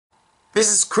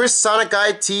This is Chris Sonic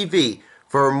Guy TV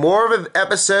for more of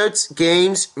episodes,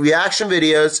 games, reaction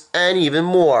videos, and even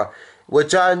more,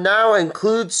 which now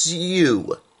includes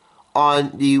you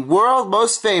on the world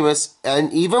most famous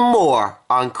and even more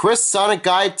on Chris Sonic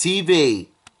Guy TV.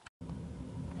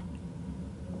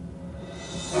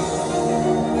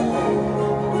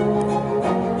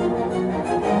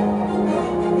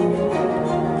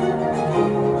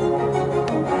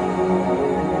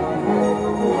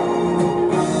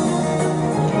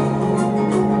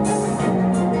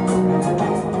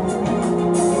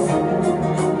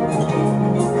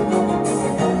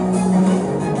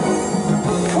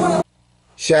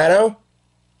 Shadow?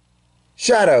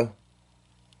 Shadow?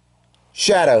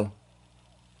 Shadow?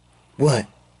 What?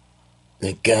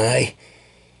 The guy?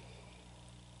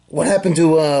 What happened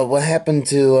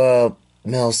to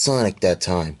Mel Sonic that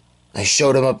time? I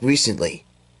showed him up recently.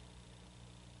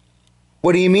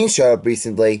 What do you mean showed up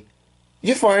recently? Did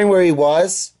you find where he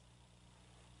was?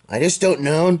 I just don't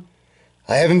know.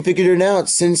 I haven't figured it out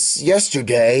since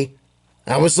yesterday.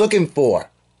 I was looking for.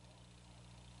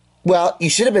 Well, you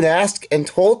should have been asked and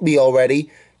told me already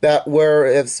that where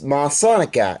is my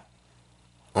Sonic at.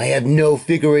 I have no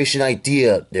figuration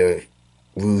idea there,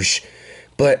 Rouge.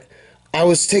 But I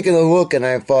was taking a look and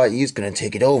I thought he's gonna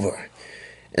take it over.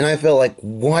 And I felt like,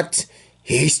 what?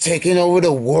 He's taking over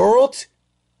the world?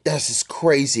 This is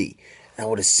crazy. I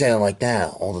would have said it like that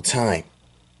all the time.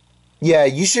 Yeah,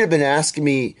 you should have been asking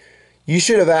me. You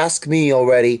should have asked me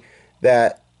already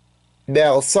that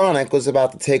Mel Sonic was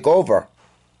about to take over.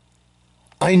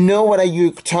 I know what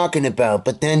you're talking about,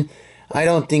 but then I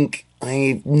don't think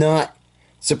I'm not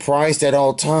surprised at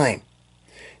all time.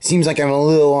 Seems like I'm a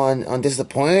little on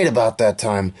disappointed about that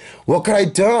time. What could I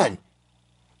done?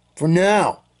 For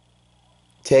now.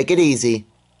 Take it easy.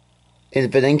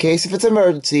 If in case if it's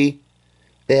emergency,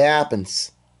 it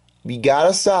happens. We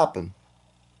gotta stop him.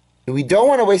 And we don't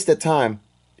want to waste the time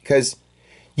because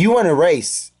you want to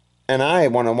race and I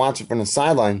want to watch it from the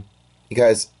sideline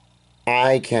because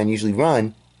I can usually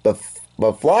run, but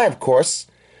fly, of course.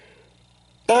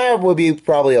 That would be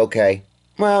probably okay.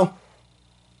 Well,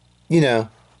 you know.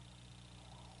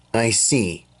 I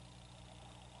see.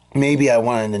 Maybe I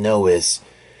wanted to know is,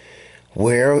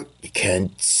 where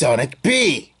can Sonic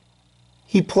be?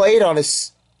 He played on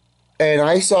his, and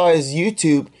I saw his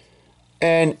YouTube,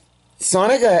 and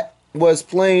Sonic was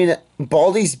playing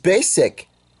Baldi's Basic.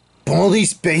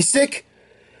 Baldi's Basic?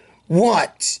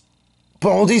 What?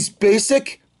 Baldi's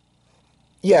Basic?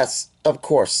 Yes, of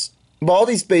course.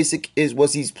 Baldi's Basic is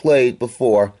what he's played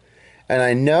before, and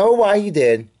I know why he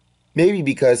did. Maybe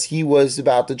because he was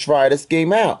about to try this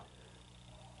game out.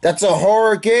 That's a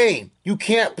horror game. You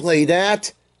can't play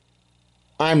that.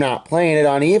 I'm not playing it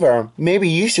on either. Maybe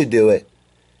you should do it.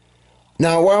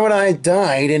 Now, why would I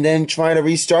die and then try to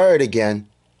restart it again?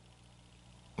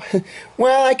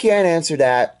 Well, I can't answer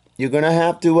that. You're gonna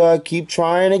have to keep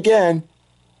trying again.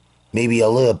 Maybe a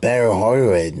little better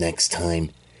harder at it next time,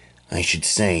 I should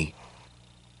say.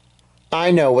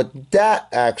 I know what that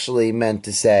actually meant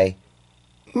to say.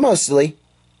 Mostly.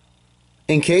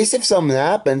 In case if something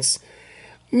happens,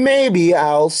 maybe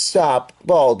I'll stop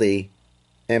Baldi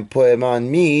and put him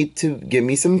on me to give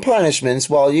me some punishments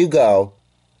while you go.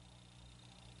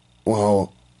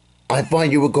 Well, I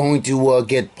thought you were going to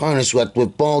get punished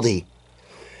with Baldi.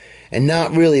 And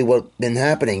not really what's been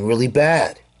happening really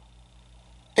bad.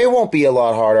 It won't be a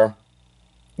lot harder.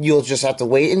 You'll just have to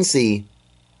wait and see.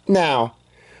 Now,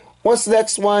 what's the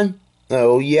next one?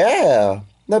 Oh yeah,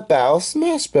 the Battle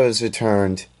Smash Bros.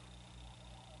 Returned.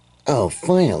 Oh,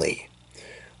 finally.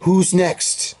 Who's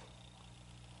next?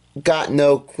 Got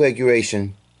no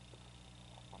configuration.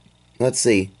 Let's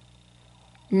see.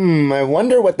 I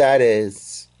wonder what that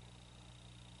is.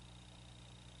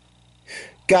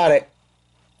 Got it.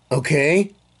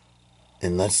 Okay.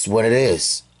 And that's what it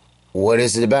is. What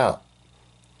is it about?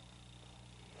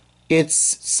 It's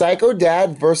Psycho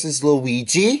Dad versus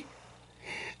Luigi?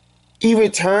 He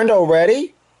returned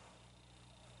already?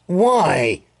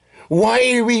 Why? Why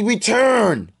did we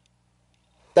return?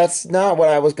 That's not what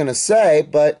I was going to say,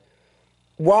 but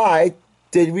why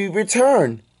did we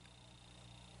return?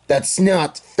 That's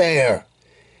not fair.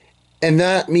 And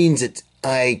that means that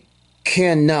I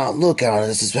cannot look how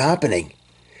this is happening.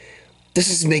 This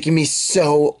is making me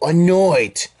so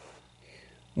annoyed.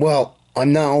 Well,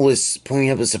 I'm not always putting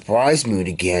up a surprise mood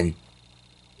again.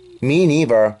 Me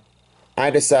neither. I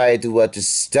decided to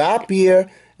just stop here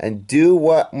and do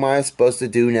what am I supposed to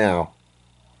do now.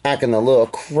 Acting a little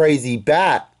crazy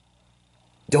bat.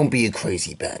 Don't be a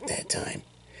crazy bat that time.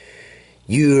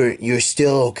 You're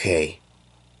still okay.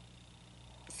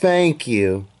 Thank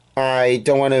you. I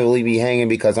don't want to leave you hanging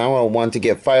because I don't want to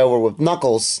get fight over with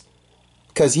Knuckles.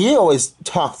 Because he always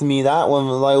talked to me that one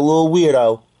like a little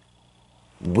weirdo.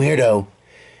 Weirdo?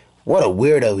 What a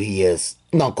weirdo he is.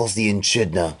 Knuckles the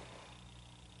Echidna.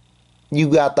 You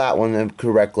got that one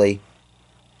correctly.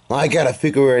 I gotta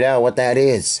figure it out what that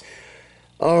is.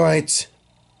 Alright.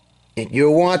 If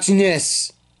you're watching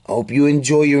this, hope you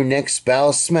enjoy your next battle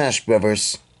of Smash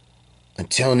Brothers.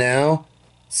 Until now,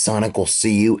 Sonic will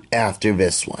see you after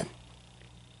this one.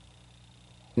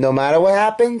 No matter what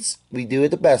happens, we do it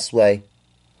the best way.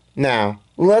 Now,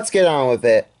 let's get on with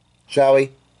it, shall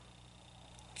we?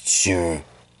 Sure.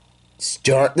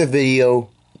 Start the video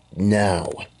now.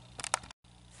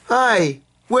 Hi,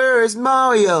 where is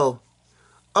Mario?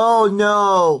 Oh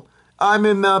no, I'm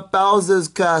in Bowser's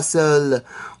castle.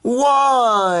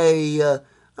 Why?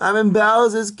 I'm in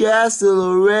Bowser's castle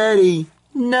already.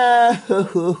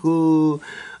 No,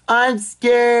 I'm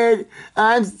scared.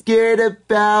 I'm scared of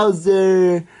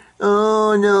Bowser.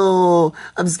 Oh no,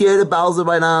 I'm scared of Bowser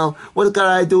right now. What can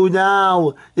I do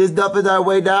now? There's nothing I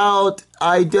way out.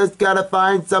 I just gotta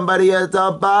find somebody else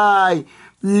to buy.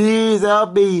 Please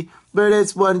help me. But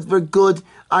this one's for good.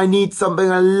 I need something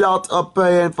a lot of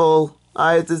painful.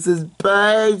 This is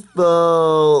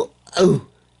painful. Oh.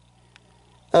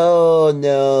 Oh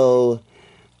no.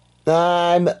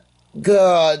 I'm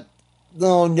good.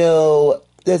 Oh no.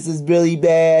 This is really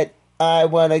bad. I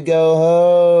want to go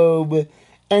home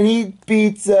and eat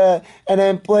pizza and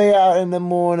then play out in the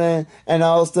morning and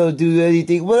also do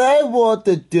anything what I want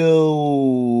to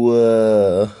do.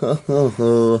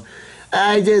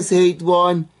 I just hate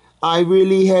one. I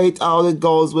really hate how it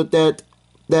goes with that.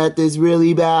 That is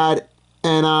really bad.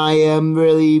 And I am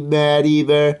really mad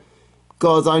either.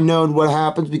 Because I know what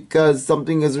happens because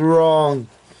something is wrong.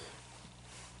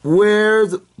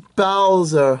 Where's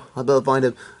Bowser? I better find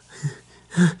him.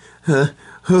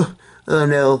 Oh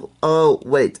no. Oh,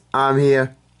 wait. I'm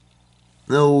here.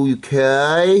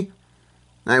 Okay.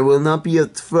 I will not be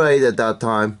afraid at that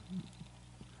time.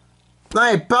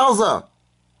 Hey, Bowser!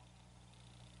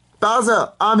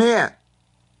 Bowser, I'm here.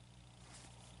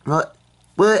 What?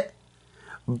 What?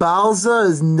 Bowser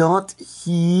is not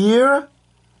here?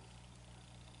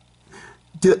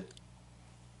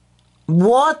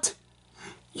 What?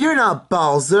 You're not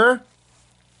Bowser.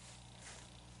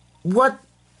 What?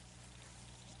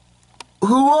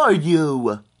 Who are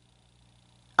you?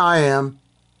 I am.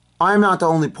 I'm not the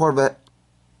only part of it.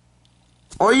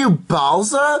 Are you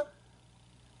Bowser?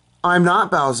 I'm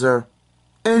not Bowser.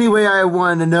 Anyway, I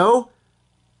want to know.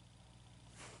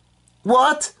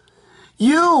 What?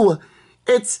 You!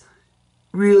 It's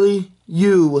really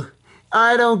you.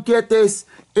 I don't get this.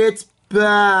 It's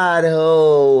bad.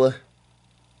 Oh.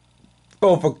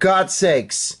 Oh, for God's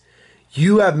sakes.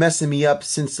 You have messing me up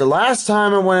since the last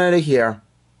time I went out of here.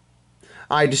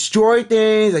 I destroy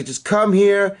things. I just come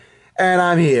here and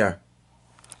I'm here.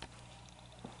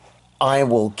 I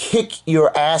will kick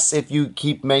your ass if you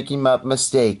keep making up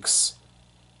mistakes.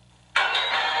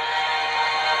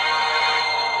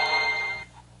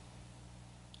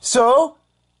 So,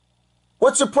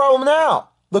 what's your problem now?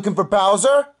 Looking for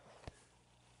Bowser?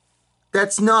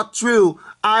 That's not true.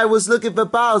 I was looking for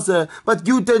Bowser, but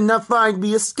you did not find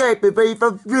me escaping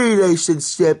from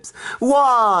relationships.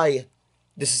 Why?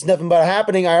 This is nothing but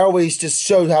happening. I always just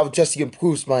showed how Jesse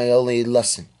improves my only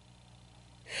lesson.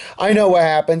 I know what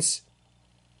happens.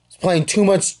 He's playing too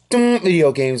much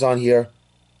video games on here.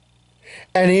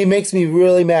 And he makes me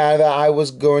really mad that I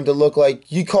was going to look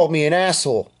like you called me an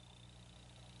asshole.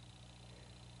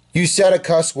 You said a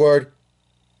cuss word.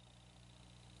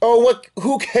 Oh, what?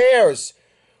 Who cares?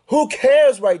 Who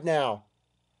cares right now?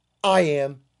 I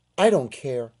am. I don't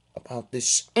care about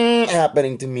this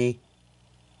happening to me.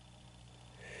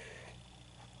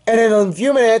 And in a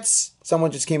few minutes,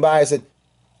 someone just came by and said,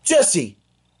 Jesse,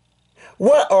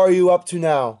 what are you up to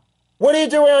now? What are you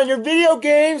doing on your video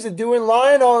games and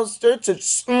lying on stage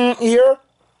here?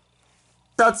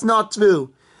 That's not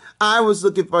true. I was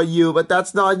looking for you, but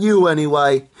that's not you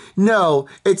anyway. No,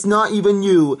 it's not even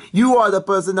you. You are the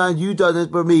person that you done it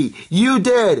for me. You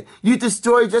did. You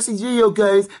destroyed Jesse's video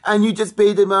games, and you just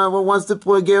paid him wants to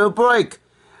play a game of break.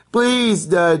 Please,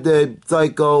 the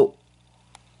psycho.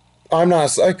 I'm not a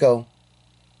psycho.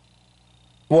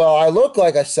 Well, I look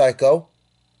like a psycho,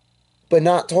 but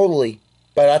not totally.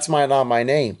 But that's not my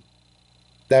name.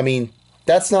 I mean,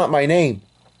 that's not my name.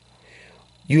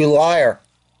 You liar.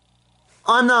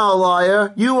 I'm not a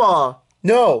liar. You are.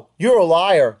 No, you're a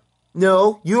liar.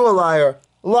 No, you're a liar.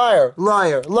 Liar,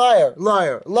 liar, liar,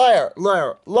 liar, liar,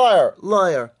 liar, liar,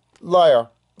 liar, liar.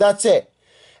 That's it.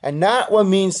 And not what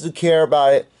means to care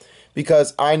about it,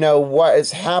 because I know what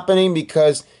is happening,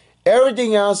 because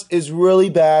Everything else is really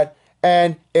bad,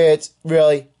 and it's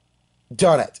really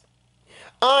done it.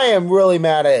 I am really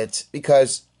mad at it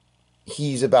because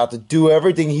he's about to do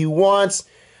everything he wants.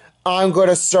 I'm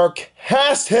gonna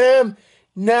sarcast him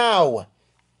now.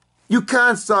 You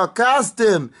can't sarcast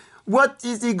him. What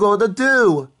is he gonna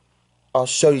do? I'll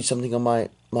show you something on my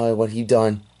what he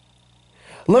done.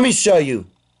 Let me show you.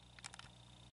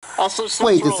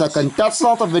 Wait a second, that's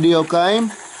not a video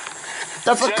game.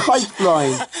 That's a kite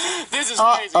flying. This is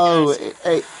crazy, Uh-oh.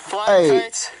 guys. Hey,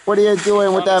 what are you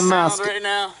doing with that mask? Right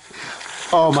now.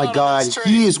 Oh my god,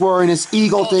 he is wearing his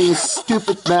eagle thing, his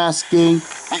stupid masking.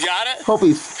 You got it? Hope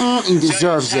he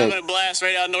deserves Having it. a blast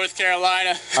right out in North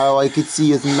Carolina. Oh, I could see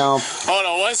his mouth. Hold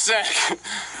on 1 sec.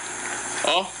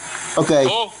 Oh. Okay,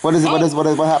 Oh. what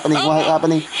happening? What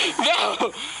happening?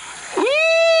 No.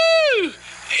 Woo!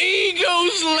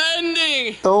 Eagles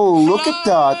landing. Oh, look at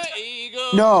that.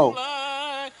 Eagles No.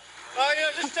 fly.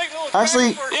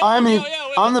 Actually,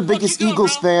 I'm the biggest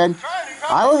Eagles fan.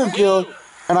 I live in Philly,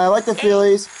 and I like the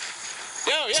Phillies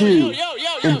too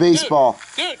in baseball.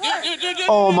 Dude,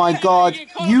 Oh my god,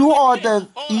 you are the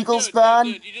Eagles fan?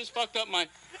 Dude, you just fucked up my...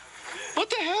 What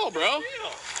the hell, bro?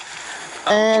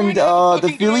 And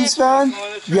the Phillies fan?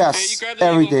 Yes,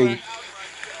 everything.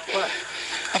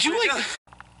 Did you like...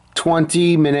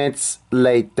 20 minutes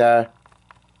later.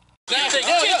 Dad,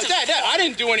 I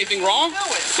didn't do anything wrong.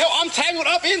 Yo, I'm tangled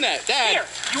up in that, Dad. Here,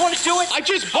 you want to do it? I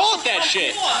just bought that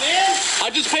shit. Come on, man. I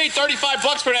just paid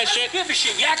 $35 for that shit. Give a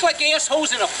shit. You act like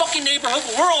assholes in a fucking neighborhood.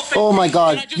 We're all Oh my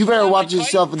god, you better watch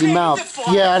yourself in the mouth.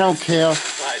 Yeah, I don't care.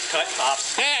 Cut,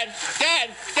 pops.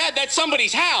 Dad, that's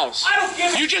somebody's house. I don't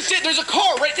give a... You just said there's a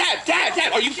car right...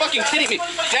 Dad, are you fucking kidding me?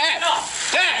 Dad,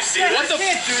 what the... You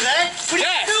can't do that. What are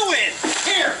Dad. you doing?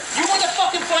 Here, you want to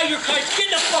fucking fly your kites? Get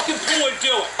in the fucking pool and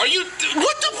do it. Are you...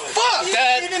 What the fuck, Are you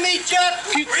Dad? kidding me,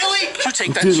 Jeff? Really? You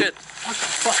take that Dude. shit.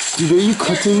 Dude, are you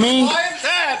cutting me?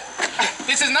 Dad,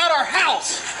 this is not our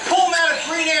house. Pull him out of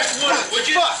green-ass woods, would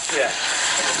you? Yeah.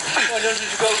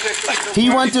 He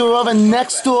went to whoever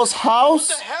next door's house?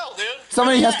 What the hell, dude?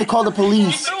 Somebody has to call the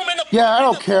police. Yeah, I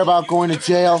don't care about going to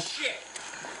jail.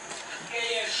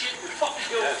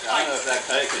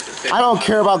 I don't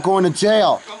care about going to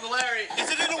jail. Uncle Larry, is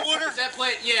it in the water? That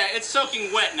plate, yeah, it's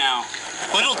soaking wet now.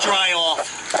 But it'll dry off.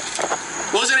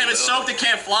 Wasn't it even soaked? It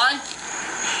can't fly?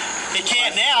 It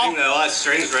can't now. A lot of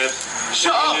strings ripped.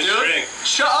 Shut up, New dude. string.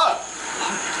 Shut up.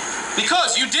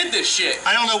 Because you did this shit.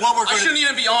 I don't know what we're I going to... shouldn't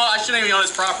even be on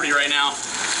his property right now.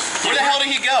 Where the hell did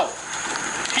he go?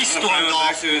 He I stormed went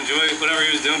back off. to enjoy whatever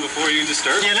he was doing before you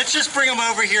disturbed him. Yeah, let's just bring him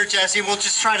over here, Jesse, and we'll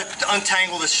just try to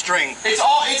untangle the string. It's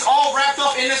all wrapped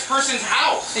up in this person's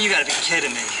house. You gotta be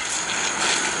kidding me.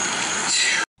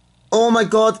 Oh my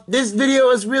god, this video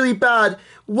is really bad.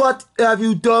 What have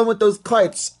you done with those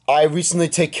kites? I recently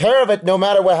take care of it no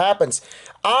matter what happens.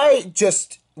 I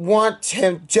just want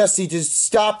Jesse, to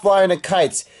stop flying the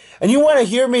kites. And you want to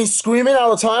hear me screaming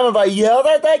all the time if I yell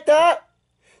like that?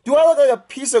 Do I look like a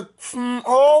piece of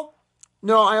hole?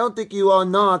 No, I don't think you are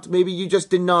not. Maybe you just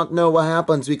did not know what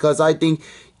happens because I think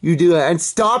you do it. And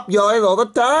stop yelling all the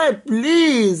time,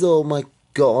 please. Oh my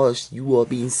gosh, you are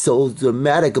being so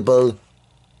dramaticable.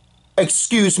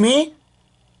 Excuse me?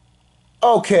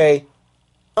 Okay.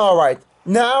 Alright,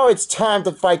 now it's time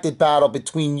to fight the battle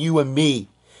between you and me.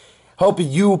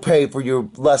 Hoping you pay for your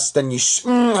less than you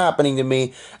happening to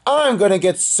me. I'm gonna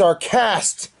get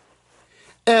sarcastic.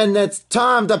 And it's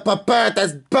time to prepare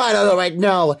this battle right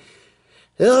now.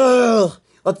 Ugh,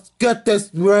 let's get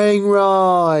this ring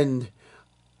on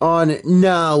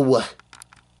now.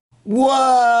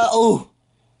 Whoa!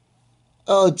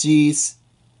 Oh, jeez.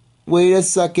 Wait a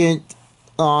second.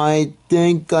 I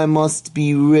think I must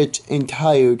be rich and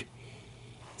tired.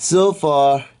 So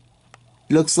far,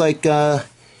 looks like,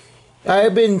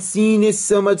 I've been seeing this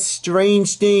so much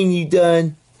strange thing you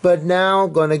done, but now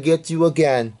gonna get you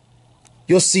again.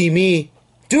 You'll see me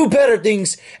do better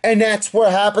things, and that's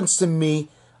what happens to me.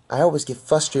 I always get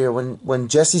frustrated when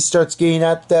Jesse starts getting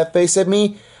that face at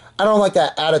me. I don't like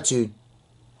that attitude.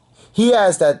 He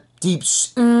has that deep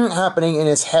happening in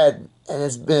his head and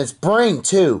his brain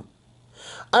too.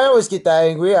 I always get that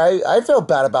angry. I feel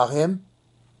bad about him.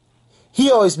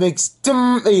 He always makes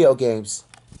dumb video games.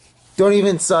 Don't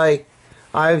even say,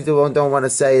 I don't want to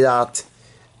say that.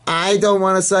 I don't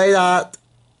want to say that.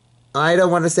 I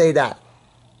don't want to say that.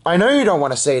 I know you don't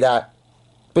want to say that,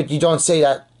 but you don't say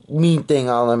that mean thing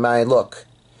on my look.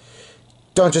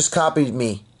 Don't just copy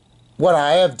me. What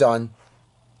I have done,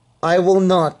 I will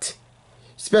not.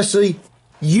 Especially,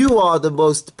 you are the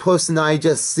most person I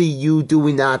just see you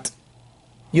doing that.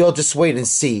 You'll just wait and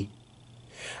see.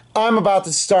 I'm about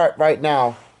to start right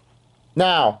now.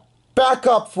 Now, Back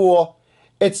up, fool.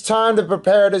 It's time to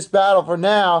prepare this battle for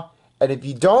now. And if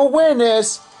you don't win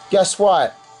this, guess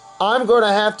what? I'm going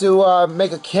to have to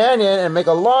make a canyon and make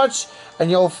a launch,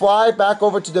 and you'll fly back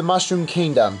over to the Mushroom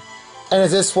Kingdom. And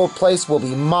this whole place will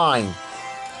be mine.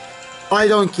 I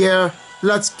don't care.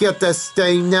 Let's get this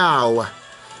thing now.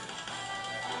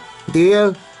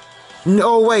 Deal?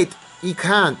 No, wait. You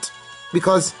can't.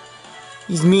 Because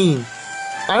he's mean.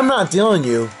 I'm not dealing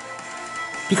you.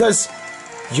 Because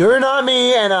you're not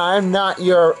me, and I'm not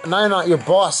your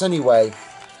boss anyway.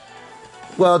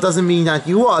 Well, it doesn't mean that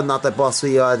you are not the boss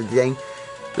we are today.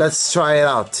 Let's try it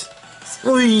out.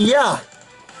 Oh yeah.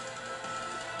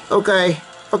 Okay,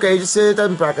 just sit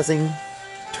and practicing.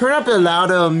 Turn up the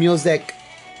louder music.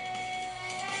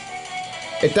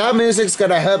 If that music's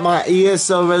gonna hurt my ears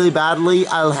so really badly,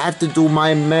 I'll have to do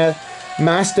my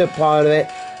master part of it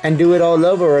and do it all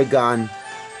over again.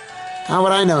 How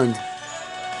would I know?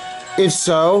 If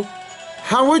so,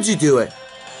 how would you do it?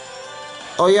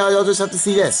 Oh yeah, you'll just have to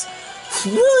see this.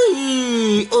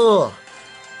 Ugh.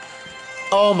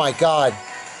 Oh my god.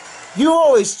 You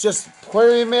always just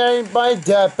put me by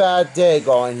that bad day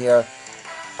going here.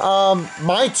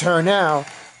 My turn now.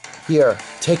 Here,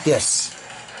 take this.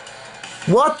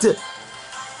 What the?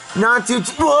 Not too.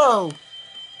 Whoa!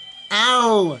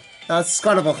 Ow! That's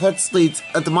kind of a hood sleet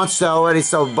at the much already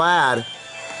so bad.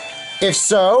 If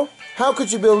so, how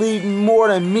could you believe more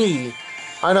than me?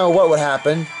 I know what would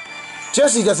happen.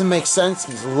 Jesse doesn't make sense,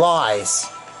 he lies.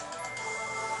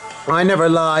 I never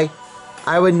lie.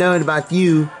 I would know about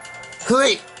you.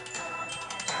 Hey!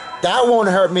 That won't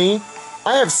hurt me.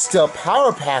 I have still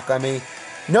power pack on me.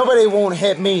 Nobody won't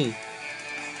hit me.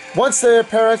 Once their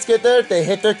parents get there, they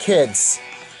hit their kids.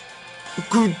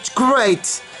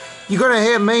 Great. You're gonna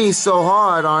hit me so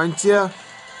hard, aren't you?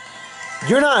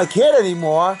 You're not a kid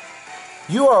anymore.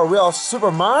 You are a real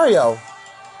Super Mario.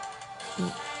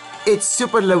 It's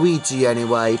Super Luigi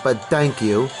anyway, but thank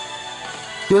you.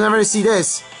 You'll never see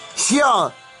this.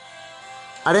 Yeah.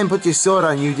 I didn't put your sword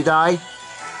on you, did I?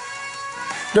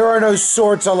 There are no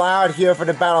swords allowed here for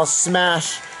the Battle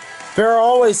Smash. They're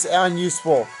always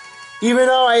unuseful. Even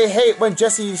though I hate when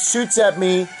Jesse shoots at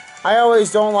me, I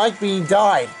always don't like being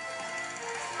died.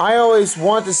 I always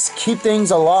want to keep things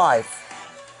alive.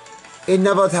 It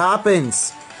never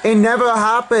happens. It never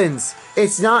happens.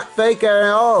 It's not fake at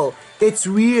all. It's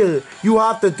real. You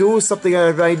have to do something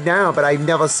right now, but I've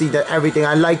never seen that everything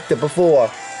I liked it before.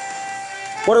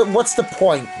 What's the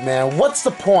point, man? What's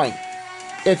the point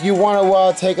if you want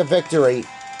to take a victory?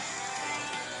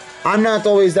 I'm not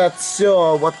always that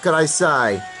sure. What can I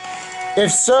say?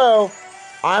 If so,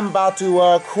 I'm about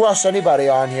to crush anybody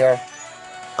on here.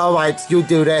 Alright, you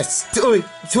do this.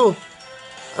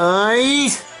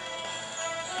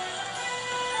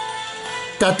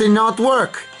 That did not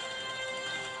work.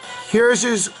 Here's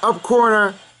your up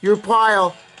corner, your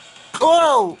pile.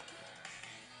 Oh!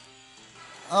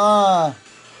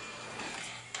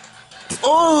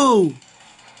 Oh!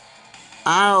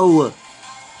 Ow!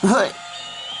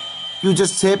 You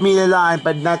just hit me in the line,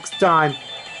 but next time,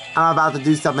 I'm about to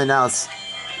do something else.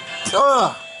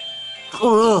 Ugh!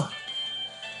 Ugh!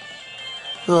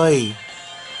 Hey.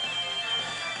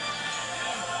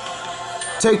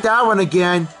 Take that one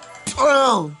again.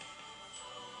 Oh!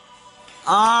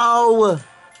 Ow!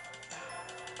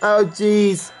 Oh,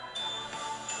 jeez.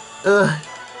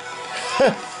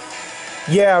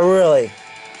 Yeah, really.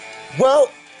 Well,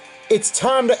 it's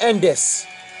time to end this.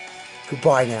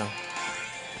 Goodbye now.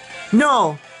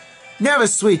 No! Never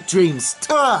sweet dreams.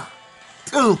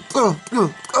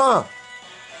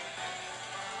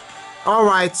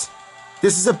 Alright.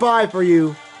 This is a bye for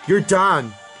you. You're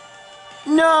done.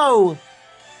 No!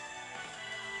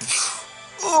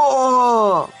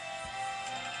 Oh!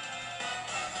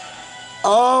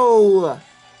 Oh!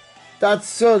 That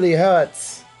certainly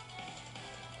hurts.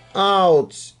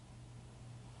 Ouch.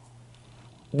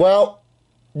 Well,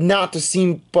 not to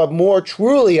seem but more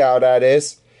truly out at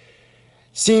this,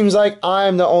 seems like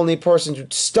I'm the only person to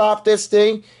stop this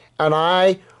thing, and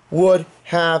I would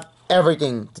have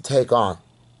everything to take on.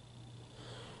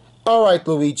 Alright,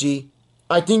 Luigi.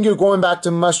 I think you're going back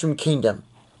to Mushroom Kingdom.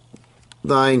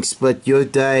 Thanks, but your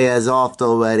day is off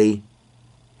already.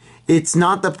 It's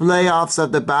not the playoffs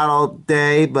of the battle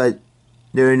day, but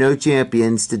there are no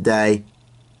champions today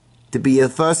to be a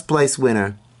first place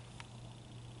winner.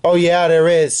 Oh yeah, there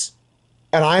is.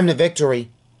 And I'm the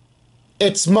victory.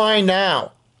 It's mine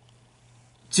now.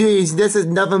 Jeez, this is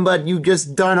nothing but you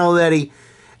just done already.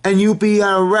 And you be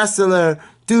a wrestler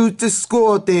to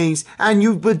score things. And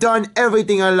you've done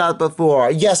everything a lot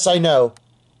before. Yes, I know.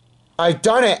 I've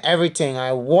done it everything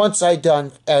I once I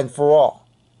done and for all.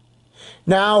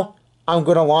 Now, I'm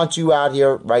gonna launch you out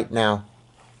here right now.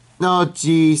 Oh,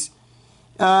 jeez.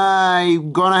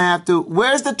 I'm gonna have to...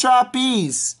 Where's the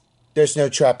trapeze? There's no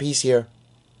trapeze here.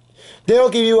 They'll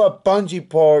give you a bungee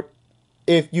port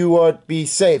if you would be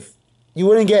safe. You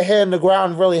wouldn't get hit in the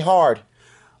ground really hard.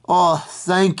 Oh,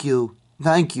 thank you.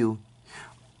 Thank you.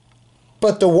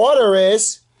 But the water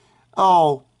is...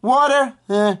 Oh, water?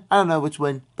 I don't know which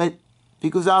one, but it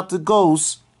goes out the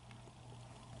goals.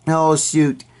 Oh,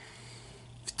 shoot.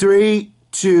 3,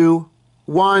 2,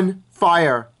 1,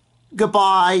 fire.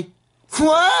 Goodbye.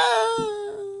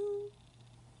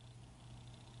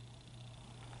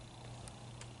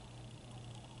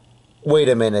 Wait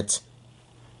a minute.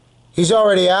 He's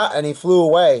already out and he flew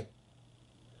away.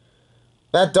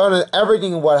 That done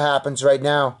everything what happens right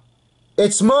now.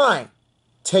 It's mine.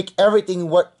 Take everything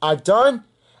what I've done,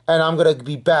 and I'm gonna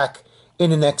be back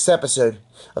in the next episode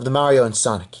of the Mario and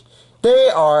Sonic. They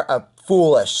are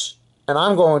foolish, and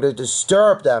I'm going to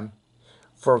disturb them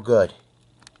for good.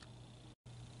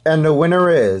 And the winner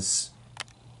is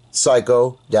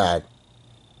Psycho Dad.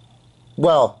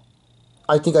 Well,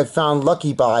 I think I found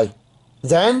Lucky by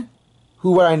then.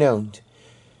 Who would I known?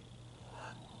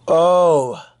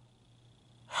 Oh,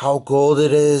 how gold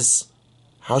it is.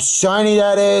 How shiny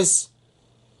that is.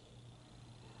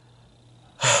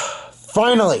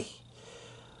 Finally,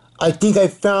 I think I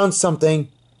found something.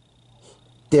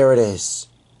 There it is.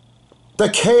 The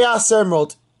Chaos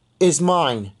Emerald is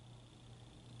mine.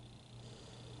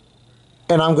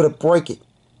 And I'm gonna break it.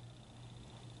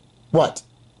 What?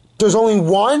 There's only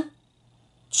one?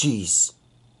 Jeez.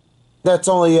 That's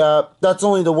only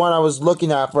the one I was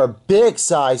looking at for a big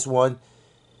size one.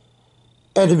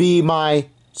 And to be my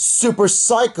super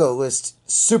psychoist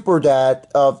super dad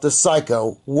of the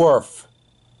Psycho Wharf.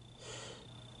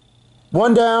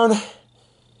 One down,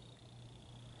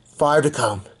 5 to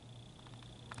come.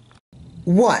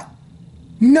 What?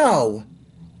 No!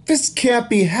 This can't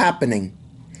be happening.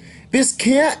 This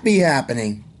can't be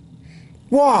happening.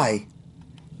 Why?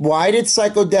 Why did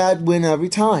Psycho Dad win every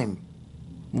time?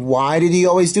 Why did he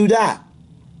always do that?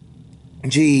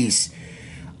 Jeez.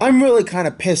 I'm really kind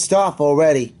of pissed off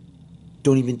already.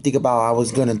 Don't even think about how I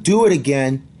was gonna do it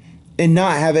again and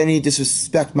not have any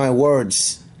disrespect my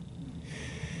words.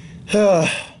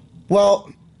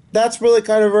 Well, that's really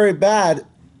kind of very bad.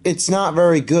 It's not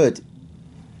very good.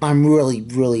 I'm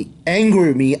really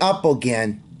angry me up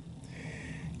again.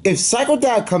 If Psycho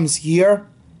Dad comes here,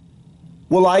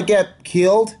 will I get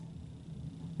killed?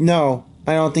 No,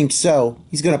 I don't think so.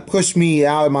 He's gonna push me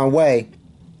out of my way.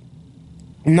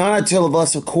 Not until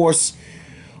unless, of course,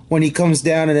 when he comes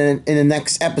down in the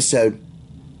next episode.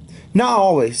 Not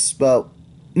always, but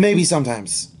maybe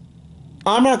sometimes.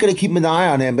 I'm not going to keep an eye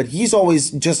on him, but he's always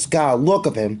just got a look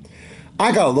of him.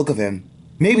 I got a look of him.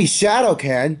 Maybe Shadow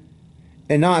can,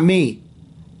 and not me.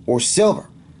 Or Silver.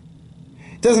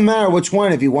 It doesn't matter which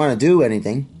one if you want to do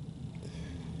anything.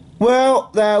 Well,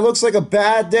 that looks like a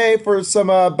bad day for some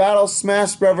Battle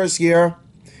Smash Brothers here.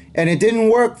 And it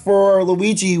didn't work for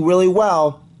Luigi really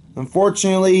well.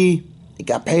 Unfortunately, it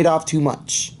got paid off too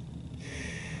much.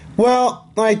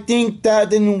 Well, I think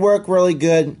that didn't work really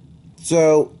good.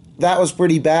 So, that was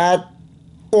pretty bad.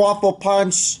 Awful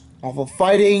punch, awful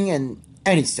fighting, and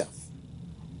any stuff.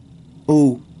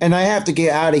 Ooh, and I have to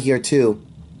get out of here too.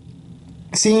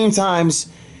 I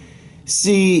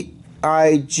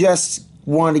just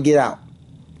want to get out.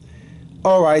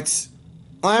 Alright,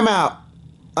 I'm out.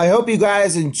 I hope you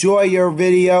guys enjoy your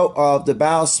video of the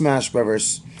Battle Smash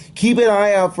Brothers. Keep an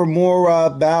eye out for more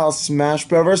Battle Smash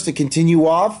Brothers to continue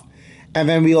off. And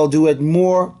then we'll do it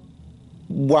more.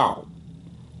 Wow.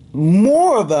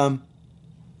 More of them?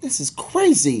 This is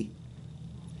crazy.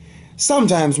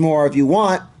 Sometimes more if you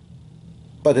want.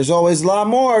 But there's always a lot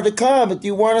more to come if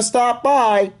you want to stop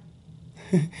by.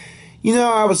 You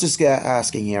know, I was just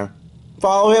asking here.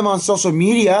 Follow him on social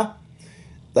media.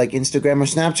 Like Instagram or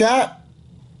Snapchat.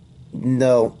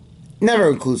 No. Never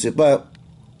inclusive, but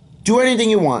do anything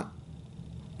you want.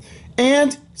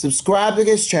 And subscribe to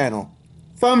his channel.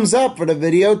 Thumbs up for the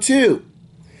video too.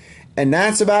 And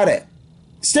that's about it.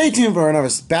 Stay tuned for another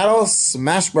Battle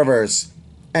Smash Brothers.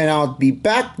 And I'll be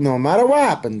back no matter what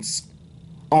happens.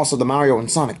 Also the Mario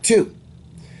and Sonic too.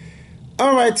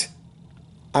 Alright.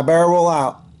 I better roll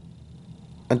out.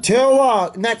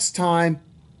 Until next time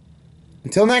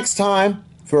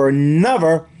for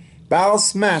another Battle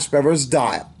Smash Brothers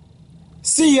dial.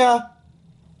 See ya!